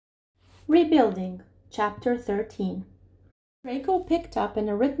Rebuilding, Chapter 13. Draco picked up an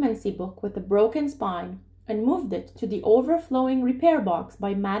arithmancy book with a broken spine and moved it to the overflowing repair box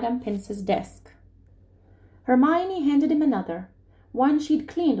by Madame Pince's desk. Hermione handed him another, one she'd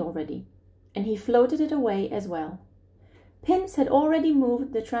cleaned already, and he floated it away as well. Pince had already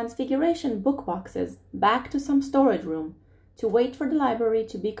moved the Transfiguration book boxes back to some storage room to wait for the library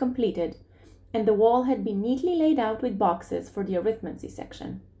to be completed, and the wall had been neatly laid out with boxes for the arithmancy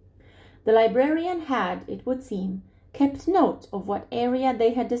section. The librarian had, it would seem, kept note of what area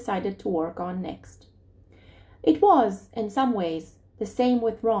they had decided to work on next. It was, in some ways, the same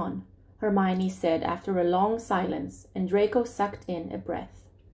with Ron, Hermione said after a long silence, and Draco sucked in a breath.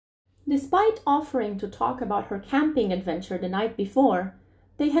 Despite offering to talk about her camping adventure the night before,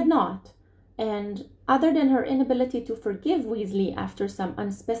 they had not, and, other than her inability to forgive Weasley after some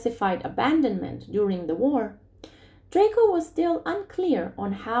unspecified abandonment during the war, Draco was still unclear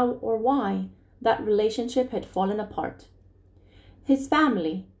on how or why that relationship had fallen apart. His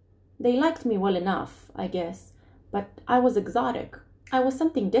family, they liked me well enough, I guess, but I was exotic. I was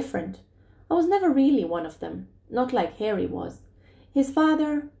something different. I was never really one of them, not like Harry was. His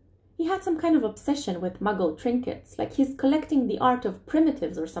father, he had some kind of obsession with Muggle trinkets, like he's collecting the art of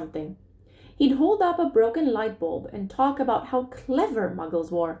primitives or something. He'd hold up a broken light bulb and talk about how clever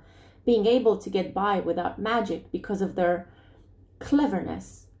Muggles were, being able to get by without magic because of their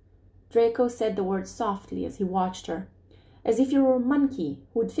cleverness. Draco said the word softly as he watched her, as if you were a monkey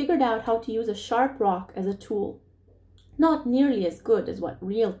who'd figured out how to use a sharp rock as a tool. Not nearly as good as what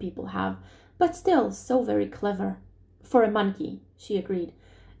real people have, but still so very clever. For a monkey, she agreed.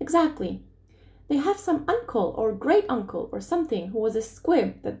 Exactly. They have some uncle or great-uncle or something who was a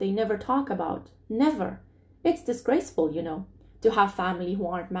squib that they never talk about. Never. It's disgraceful, you know, to have family who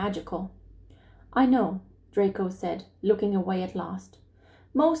aren't magical. I know, Draco said, looking away at last.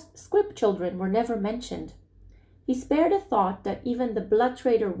 Most squib children were never mentioned. He spared a thought that even the blood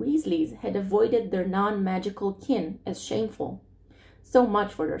traitor Weasleys had avoided their non-magical kin as shameful. So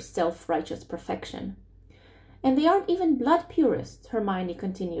much for their self-righteous perfection. And they aren't even blood purists, Hermione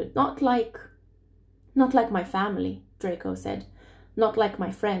continued. Not like my family, Draco said. Not like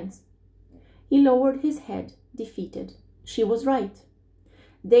my friends. He lowered his head, defeated. She was right.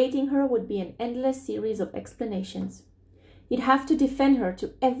 Dating her would be an endless series of explanations. He'd have to defend her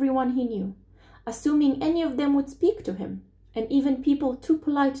to everyone he knew, assuming any of them would speak to him, and even people too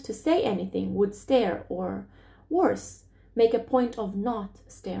polite to say anything would stare or, worse, make a point of not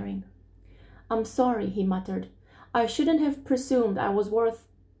staring. I'm sorry, he muttered. I shouldn't have presumed I was worth...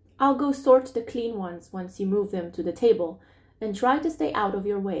 I'll go sort the clean ones once you move them to the table, and try to stay out of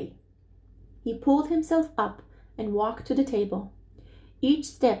your way. He pulled himself up and walked to the table, each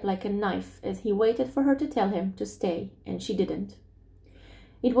step like a knife as he waited for her to tell him to stay, and she didn't.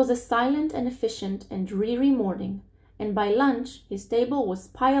 It was a silent and efficient and dreary morning, and by lunch his table was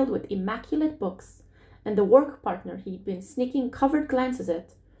piled with immaculate books, and the work partner he'd been sneaking covert glances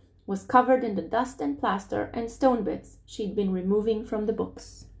at was covered in the dust and plaster and stone bits she'd been removing from the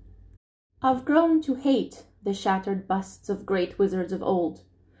books. I've grown to hate the shattered busts of great wizards of old,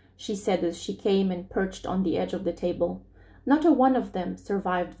 she said as she came and perched on the edge of the table. Not a one of them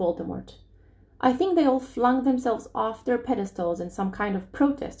survived Voldemort. I think they all flung themselves off their pedestals in some kind of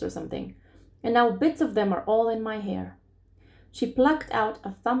protest or something, and now bits of them are all in my hair. She plucked out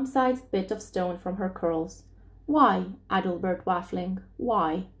a thumb-sized bit of stone from her curls. Why, Adalbert Waffling,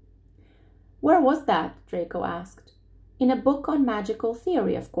 why? Where was that? Draco asked. In a book on magical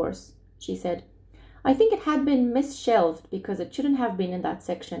theory, of course, she said. I think it had been misshelved because it shouldn't have been in that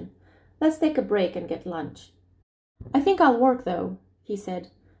section. Let's take a break and get lunch. I think I'll work, though, he said.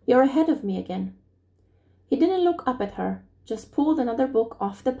 You're ahead of me again. He didn't look up at her, just pulled another book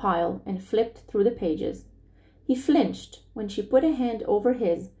off the pile and flipped through the pages. He flinched when she put a hand over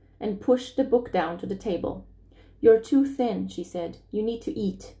his and pushed the book down to the table. You're too thin, she said. You need to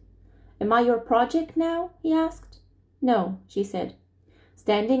eat. Am I your project now? He asked. No, she said,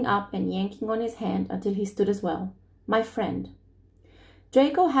 standing up and yanking on his hand until he stood as well. My friend.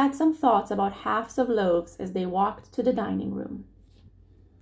 Draco had some thoughts about halves of loaves as they walked to the dining room.